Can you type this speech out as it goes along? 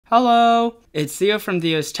Hello, it's Theo from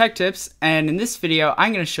Theo's Tech Tips, and in this video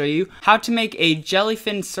I'm going to show you how to make a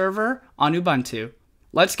Jellyfin server on Ubuntu.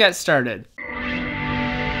 Let's get started.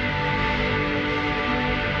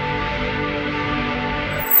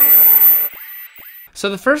 So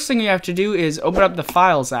the first thing you have to do is open up the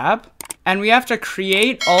Files app, and we have to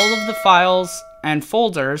create all of the files and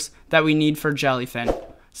folders that we need for Jellyfin.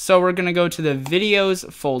 So we're going to go to the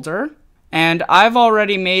Videos folder, and I've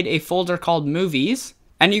already made a folder called Movies.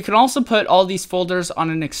 And you can also put all these folders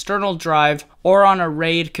on an external drive or on a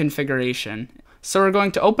RAID configuration. So we're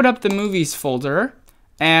going to open up the Movies folder,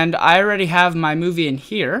 and I already have my movie in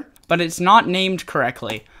here, but it's not named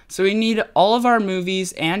correctly. So we need all of our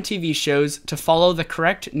movies and TV shows to follow the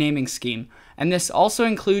correct naming scheme. And this also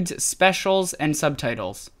includes specials and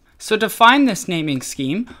subtitles. So to find this naming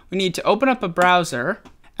scheme, we need to open up a browser,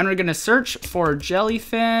 and we're going to search for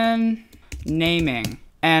Jellyfin naming.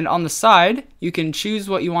 And on the side, you can choose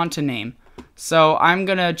what you want to name. So I'm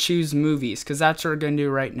going to choose movies because that's what we're going to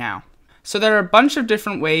do right now. So there are a bunch of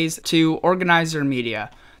different ways to organize your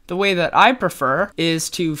media. The way that I prefer is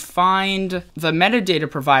to find the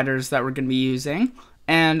metadata providers that we're going to be using.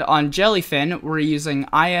 And on Jellyfin, we're using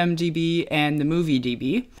IMDb and the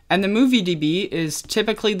MovieDB. And the MovieDB is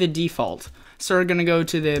typically the default. So we're going to go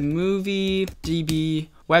to the MovieDB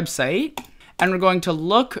website, and we're going to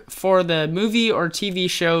look for the movie or TV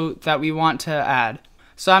show that we want to add.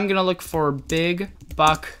 So I'm going to look for Big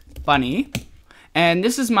Buck Bunny, and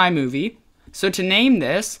this is my movie. So to name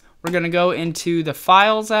this, we're going to go into the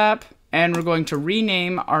Files app, and we're going to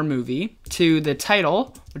rename our movie to the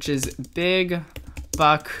title, which is Big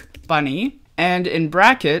Buck Bunny, and in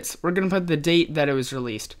brackets, we're going to put the date that it was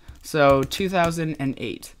released, so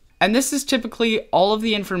 2008. And this is typically all of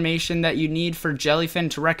the information that you need for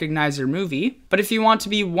Jellyfin to recognize your movie. But if you want to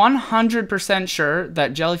be 100% sure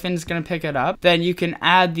that Jellyfin is going to pick it up, then you can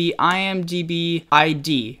add the IMDb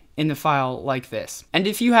ID in the file like this. And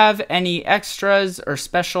if you have any extras or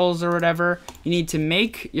specials or whatever, you need to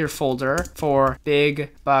make your folder for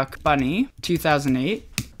Big Buck Bunny 2008.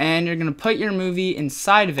 And you're going to put your movie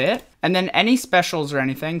inside of it. And then any specials or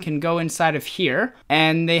anything can go inside of here,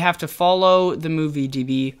 and they have to follow the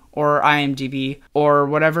MovieDB or IMDb or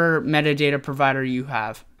whatever metadata provider you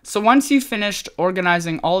have. So once you've finished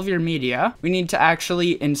organizing all of your media, we need to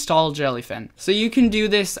actually install Jellyfin. So you can do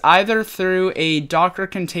this either through a Docker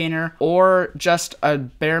container or just a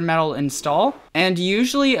bare metal install. And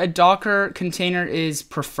usually a Docker container is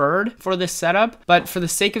preferred for this setup, but for the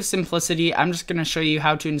sake of simplicity, I'm just going to show you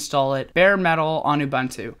how to install it bare metal on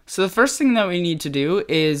Ubuntu. So the first thing that we need to do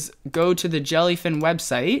is go to the Jellyfin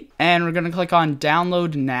website, and we're going to click on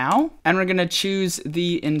Download Now, and we're going to choose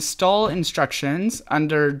the install instructions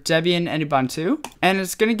under Debian and Ubuntu, and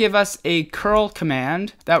it's going to give us a curl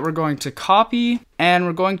command that we're going to copy, and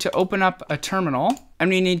we're going to open up a terminal, and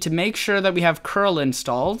we need to make sure that we have curl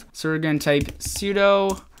installed. So we're going to type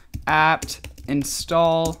sudo apt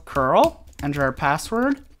install curl, enter our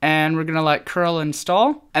password, and we're going to let curl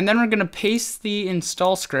install, and then we're going to paste the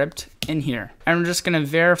install script in here. And we're just going to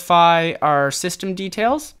verify our system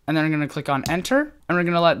details, and then we're going to click on enter, and we're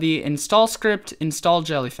going to let the install script install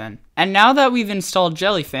Jellyfin. And now that we've installed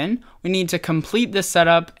Jellyfin, we need to complete this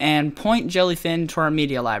setup and point Jellyfin to our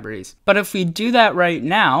media libraries. But if we do that right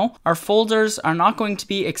now, our folders are not going to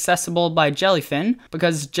be accessible by Jellyfin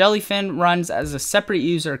because Jellyfin runs as a separate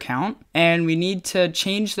user account, and we need to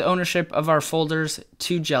change the ownership of our folders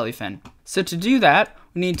to Jellyfin. So to do that,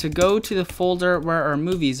 we need to go to the folder where our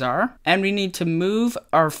movies are, and we need to move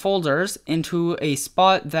our folders into a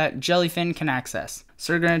spot that Jellyfin can access.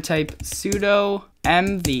 So we're going to type sudo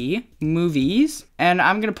mv movies, and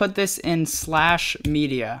I'm going to put this in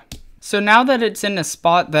 /media. So now that it's in a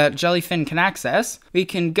spot that Jellyfin can access, we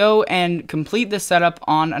can go and complete the setup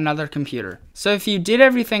on another computer. So if you did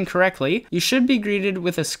everything correctly, you should be greeted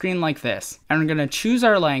with a screen like this. And we're going to choose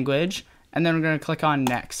our language, and then we're going to click on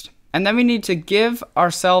next. And then we need to give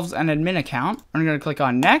ourselves an admin account. We're going to click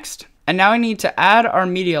on next. And now we need to add our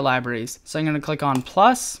media libraries. So I'm going to click on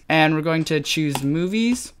plus, and we're going to choose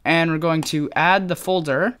movies, and we're going to add the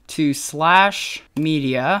folder to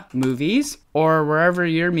 /media movies, or wherever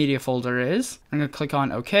your media folder is. I'm going to click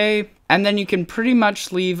on OK. And then you can pretty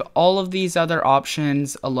much leave all of these other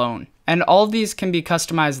options alone. And all of these can be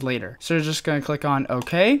customized later. So we're just going to click on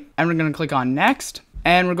OK, and we're going to click on next.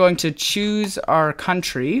 And we're going to choose our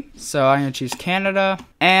country. So I'm going to choose Canada.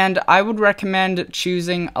 And I would recommend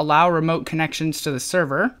choosing allow remote connections to the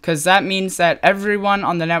server, because that means that everyone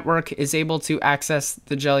on the network is able to access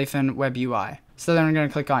the Jellyfin web UI. So then we're going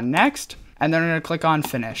to click on next. and then we're going to click on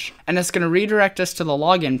finish. And it's going to redirect us to the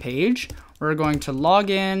login page. We're going to log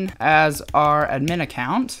in as our admin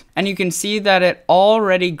account, and you can see that it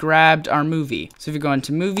already grabbed our movie. So if you go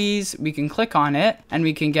into movies, we can click on it and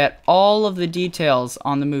we can get all of the details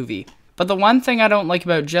on the movie. But the one thing I don't like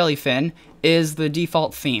about Jellyfin is the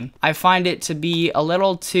default theme. I find it to be a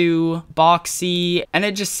little too boxy and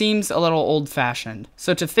it just seems a little old-fashioned.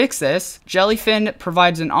 So to fix this, Jellyfin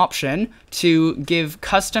provides an option to give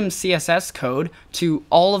custom CSS code to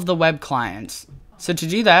all of the web clients. So to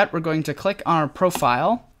do that, we're going to click on our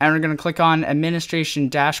profile and we're going to click on administration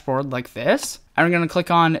dashboard like this. And we're going to click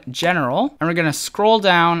on general and we're going to scroll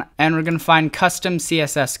down and we're going to find custom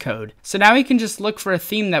CSS code. So now we can just look for a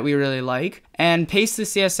theme that we really like and paste the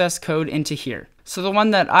CSS code into here. So the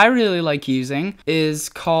one that I really like using is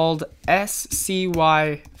called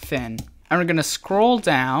SCYFin. And we're going to scroll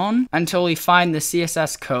down until we find the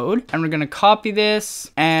CSS code. And we're going to copy this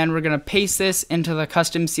and we're going to paste this into the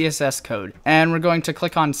custom CSS code. And we're going to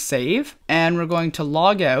click on save and we're going to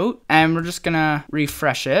log out and we're just going to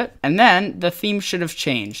refresh it. And then the theme should have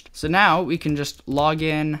changed. So now we can just log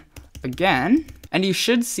in again and you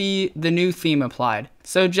should see the new theme applied.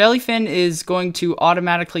 So Jellyfin is going to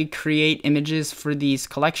automatically create images for these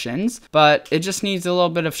collections, but it just needs a little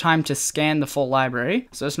bit of time to scan the full library,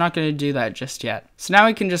 so it's not going to do that just yet. So now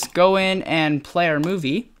we can just go in and play our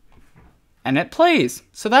movie, and it plays.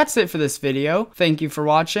 So that's it for this video. Thank you for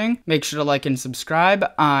watching. Make sure to like and subscribe.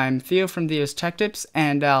 I'm Theo from Theo's Tech Tips,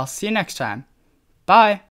 and I'll see you next time.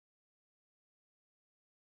 Bye!